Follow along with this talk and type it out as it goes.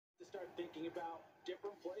thinking about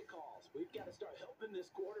different play calls. We've got to start helping this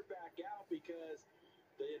quarterback out because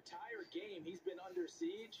the entire game he's been under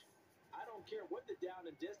siege. I don't care what the down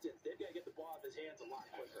and distance. They've got to get the ball out of his hands a lot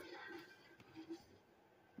quicker.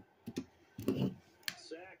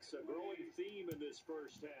 Sacks, a growing theme in this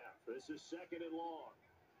first half. This is 2nd and long.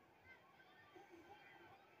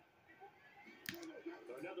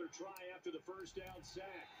 Another try after the first down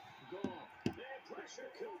sack. Gone. And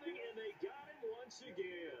pressure coming, and they got him once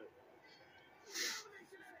again.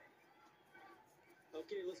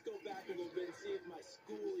 Okay, let's go back a little bit and see if my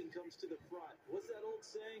schooling comes to the front. What's that old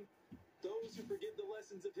saying? Those who forget the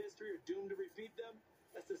lessons of history are doomed to repeat them.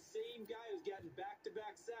 That's the same guy who's gotten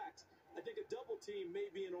back-to-back sacks. I think a double team may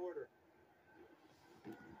be in order.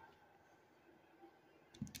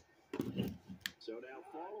 So now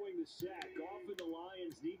following the sack, often the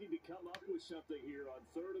Lions needing to come up with something here on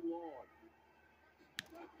 3rd and long.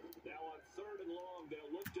 Now on 3rd and long,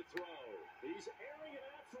 they'll look to throw. He's airing it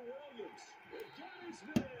out for Williams. They got his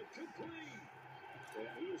man complete.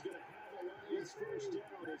 And he was going to have a Lions first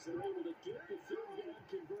down as they're able to get the 3rd down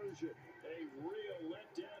conversion. A real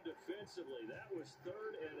letdown defensively. That was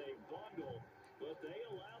 3rd and a bundle, but they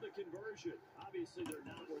allow the conversion. Obviously, they're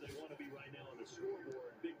not where they want to be right now on the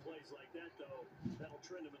scoreboard. Big plays like that, though, that'll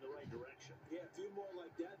trend them in the right direction. Yeah, a few more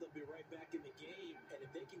like that, they'll be right back in the game. And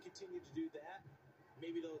if they can continue to do that,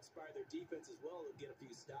 maybe they'll inspire their defense as well. They'll get a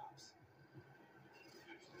few stops.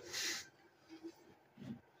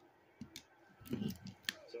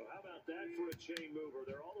 So how about that for a chain mover?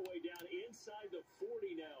 They're all the way down inside the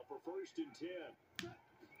 40 now for 1st and 10.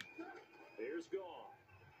 Here's Goff.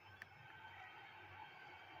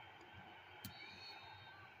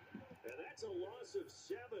 And that's a loss of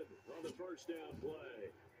 7 on the first down play.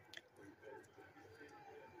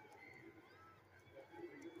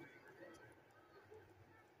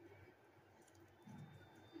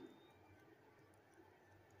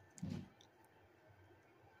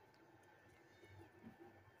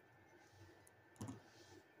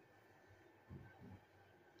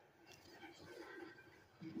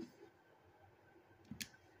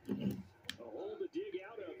 A hole to dig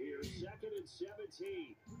out of here. 2nd and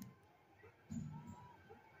 17.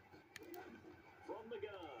 From the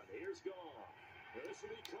gun, here's Goff. This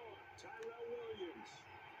will be caught. Tyrell Williams.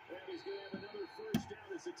 And he's going to have another first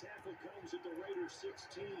down as the tackle comes at the Raiders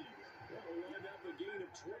 16. That'll wind up a gain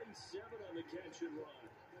of 27 on the catch and run.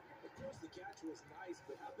 Of course, the catch was nice,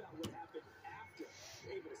 but how about what happened after?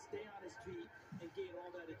 Able to stay on his feet and gain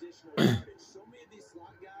all that additional yardage. So many of these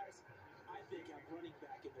slot guys, I think, have running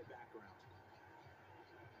back in their background.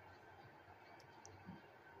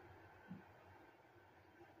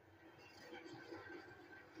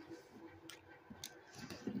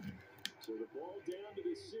 So the ball down to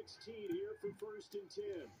the 16 here for 1st and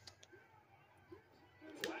 10.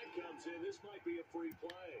 Flag comes in. This might be a free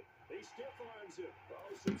play. He stiff arms it.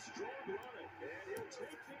 Oh, some strong running. And he'll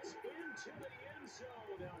take this into the end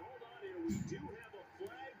zone. Now, hold on here. We do have a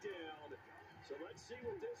flag down. So let's see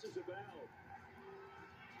what this is about.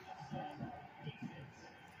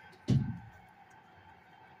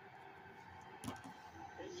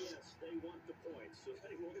 And yes, they want the points, so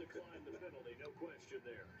they will decline the penalty. No question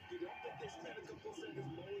there. You don't think they spent a couple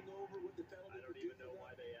seconds mulling over what the penalty I don't even know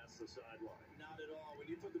why they asked the sideline. Not at all. When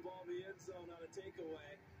you put the ball in the end zone on a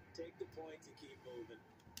takeaway, take the points and keep moving.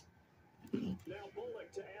 Now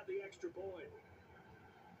Bullock to add the extra point.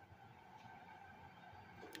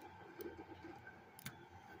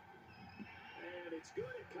 And it's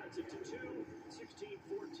good. It cuts it to 2.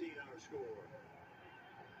 16-14 our score.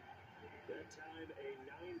 That time a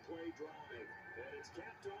 9-play drive. And it's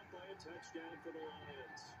capped off by a touchdown for the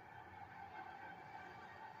Lions.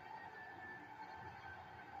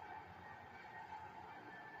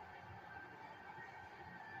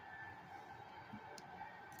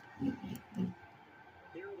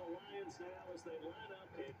 Here are the Lions now as they line up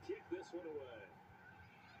and kick this one away.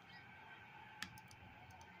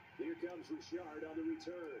 Here comes Richard on the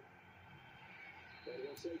return. And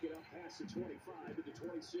he'll take it up past the 25 to the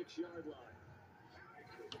 26-yard line.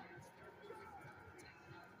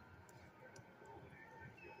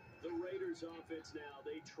 The Raiders offense now,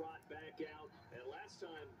 they trot back out. And last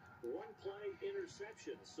time, 1-play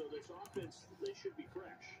interception. So this offense, they should be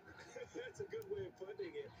fresh. That's a good way of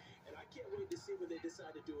putting it. And I can't wait to see what they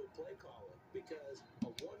decide to do with play calling. Because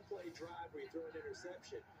a 1-play drive where you throw an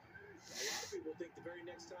interception, a lot of people think the very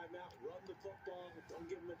next time out, run the football, don't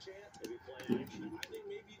give them a chance. Maybe play action. I think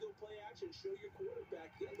maybe you go play action, show your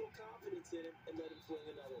quarterback, get a little confidence in him, and let him fling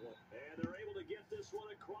another one. And they're able to get this one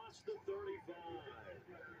across the 35.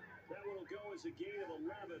 That one will go as a gain of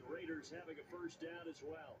 11. Raiders having a first down as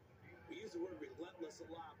well. We use the word relentless a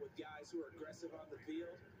lot with guys who are aggressive on the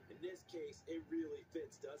field. In this case, it really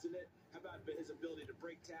fits, doesn't it? How about his ability to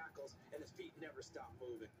break tackles and his feet never stop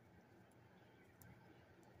moving?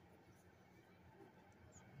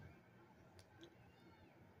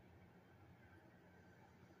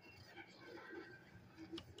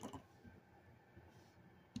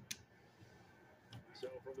 So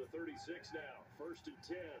from the 36 now, 1st and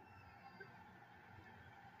 10.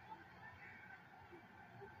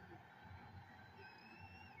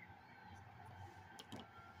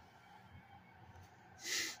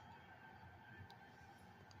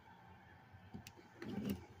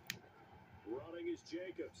 Running is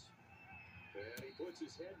Jacobs. And he puts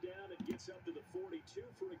his head down and gets up to the 42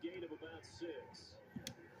 for a gain of about 6.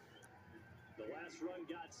 The last run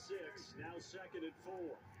got 6, now 2nd and 4.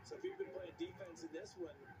 So if you've been playing defense in this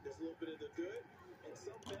one, there's a little bit of the good and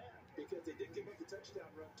some bad, because they did give up the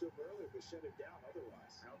touchdown run to him earlier, but shut him down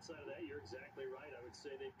otherwise. Outside of that, you're exactly right. I would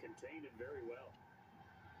say they've contained him very well.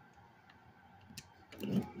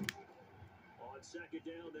 On 2nd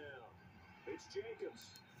down now, it's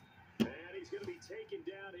Jacobs. And he's going to be taken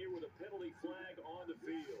down here with a penalty flag on the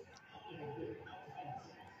field.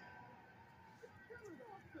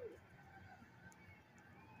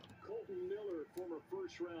 Colton Miller, former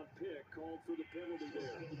first-round pick, called for the penalty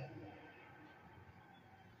there.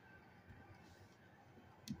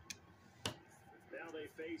 Now they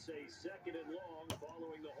face a 2nd and long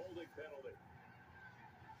following the holding penalty.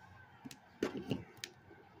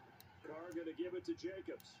 Carr going to give it to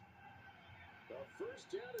Jacobs. A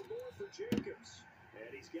 1st down and more for Jacobs. And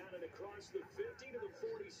he's got it across the 50 to the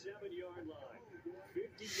 47-yard line. 50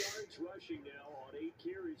 yards rushing now on 8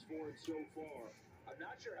 carries for him so far. I'm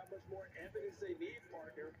not sure how much more evidence they need,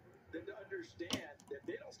 partner, than to understand that if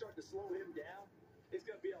they don't start to slow him down, it's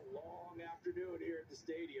going to be a long afternoon here at the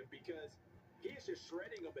stadium, because he is just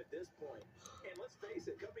shredding them at this point. And let's face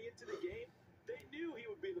it, coming into the game, they knew he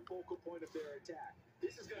would be the focal point of their attack.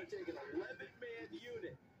 This is going to take an 11-man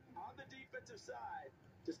unit on the defensive side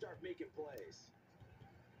to start making plays.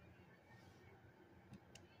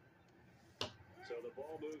 So the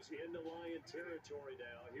ball moves into Lion territory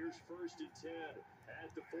now. Here's 1st and 10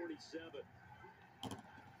 at the 47.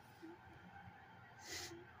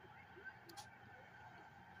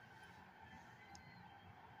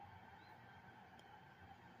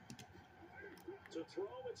 To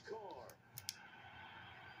throw, it's Carr.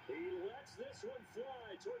 He lets this one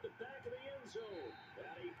fly toward the back of the end zone.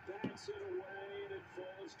 And he bats it away, and it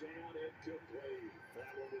falls down incomplete.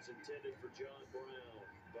 That one was intended for John Brown,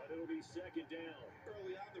 but it'll be 2nd down.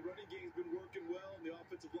 Early on, the running game's been working well, and the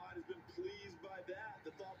offensive line has been pleased by that.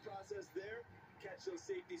 The thought process there, catch those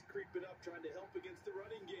safeties creeping up, trying to help against the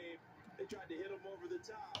running game. They tried to hit them over the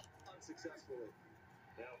top, unsuccessfully.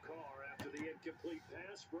 Now Carr, after the incomplete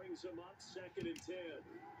pass, brings him up 2nd and 10.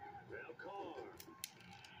 Now Carr.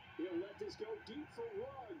 He'll let this go deep for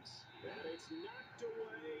Ruggs. And it's knocked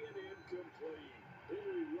away and incomplete.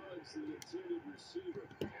 Henry Ruggs, the intended receiver.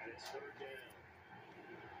 And it's 3rd down.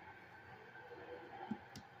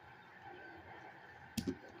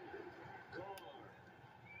 Carr.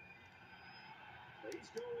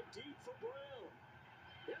 He's going deep for Brown.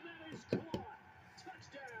 And that is caught.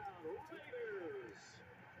 Touchdown, Raiders.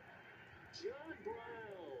 John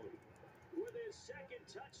Brown with his 2nd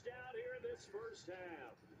touchdown here in this 1st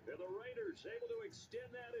half. And the Raiders able to extend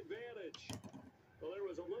that advantage. Well, there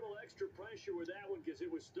was a little extra pressure with that one because it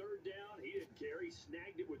was 3rd down. He didn't care. He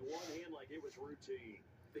snagged it with one hand like it was routine.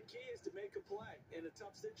 The key is to make a play in a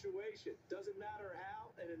tough situation. Doesn't matter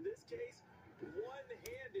how. And in this case,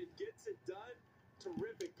 one-handed gets it done.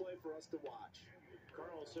 Terrific play for us to watch.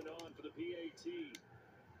 Carlson on for the PAT.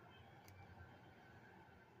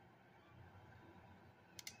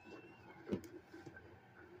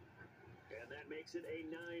 Makes it a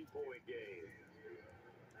 9-point game.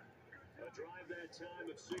 A drive that time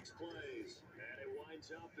of 6 plays, and it winds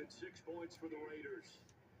up at 6 points for the Raiders.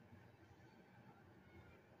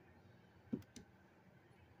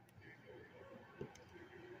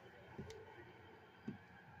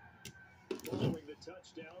 Following the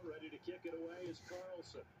touchdown, ready to kick it away is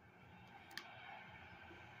Carlson.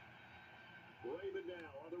 Raven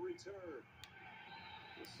now on the return.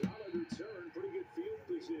 A solid return, pretty good field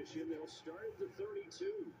position. They'll start at the 32.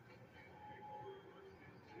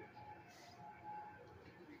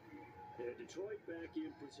 And Detroit back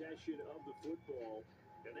in possession of the football.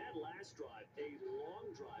 And that last drive, a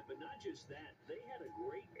long drive, but not just that. They had a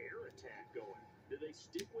great air attack going. Did they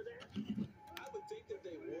stick with that? I would think that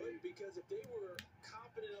they would, because if they were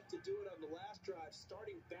confident enough to do it on the last drive,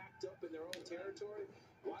 starting backed up in their own territory,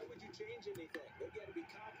 why would you change anything? They've got to be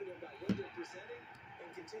confident about what they're presenting and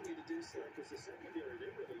continue to do so. Because the secondary,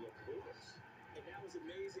 they really look good.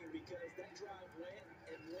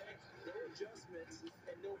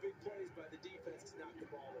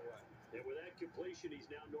 And with that completion,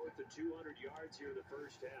 he's now north of 200 yards here in the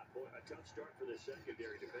first half. Boy, a tough start for the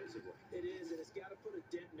secondary defensively. It is, and it's got to put a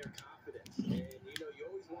dent in their confidence. And, you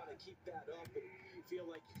always want to keep that up, and you feel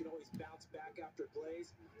like you can always bounce back after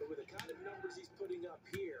plays. But with the kind of numbers he's putting up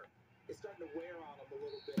here, it's starting to wear on them a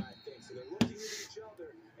little bit, I think. So they're looking at each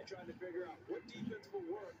other and trying to figure out what defense will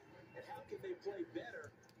work and how can they play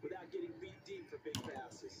better without getting beat deep for big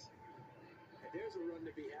passes. And there's a run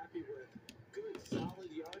to be happy with. Good,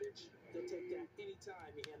 solid yardage. They'll take that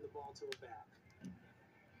anytime you hand the ball to a back.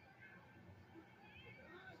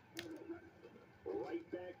 Right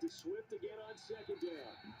back to Swift again on second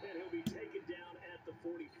down. And he'll be taken down at the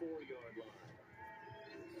 44-yard line.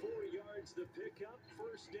 4 yards the pickup,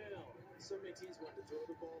 first down. So many teams want to throw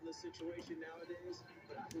the ball in this situation nowadays,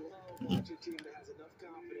 but I love watching a team that has enough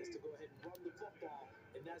confidence to go ahead and run the football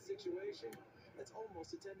in that situation. That's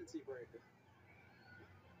almost a tendency breaker.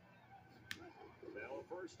 Now a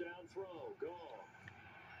first down throw, gone.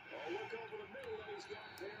 Oh, look over the middle, and he's got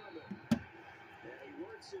Perriman. And he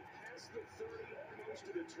works it past the 30, almost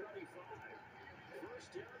to the 25.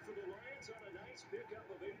 First down for the Lions on a nice pickup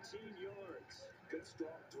of 18 yards. Good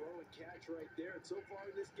strong throw and catch right there. And so far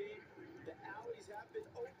in this game, the alleys have been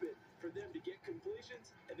open for them to get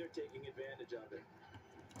completions, and they're taking advantage of it.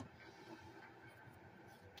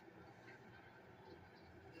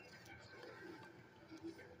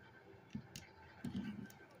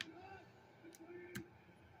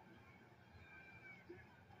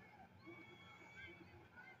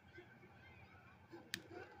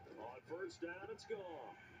 First down, it's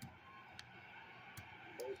gone.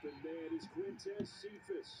 Open man is Quintez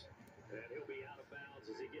Cephas. And he'll be out of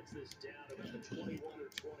bounds as he gets this down about the 21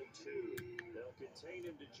 or 22. They'll contain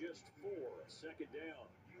him to just 4. Second down.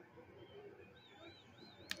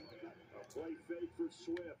 A play fake for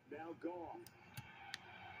Swift. Now Goff.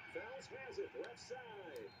 Fouls has it. Left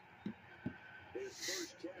side. His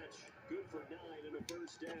first catch. Good for 9 and a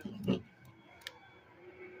first down.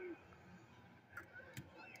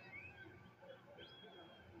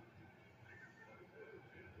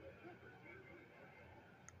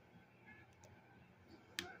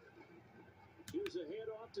 Here's a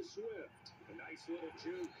handoff to Swift. A nice little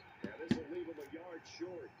juke. Now this will leave him a yard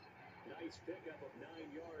short. Nice pickup of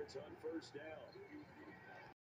 9 yards on first down.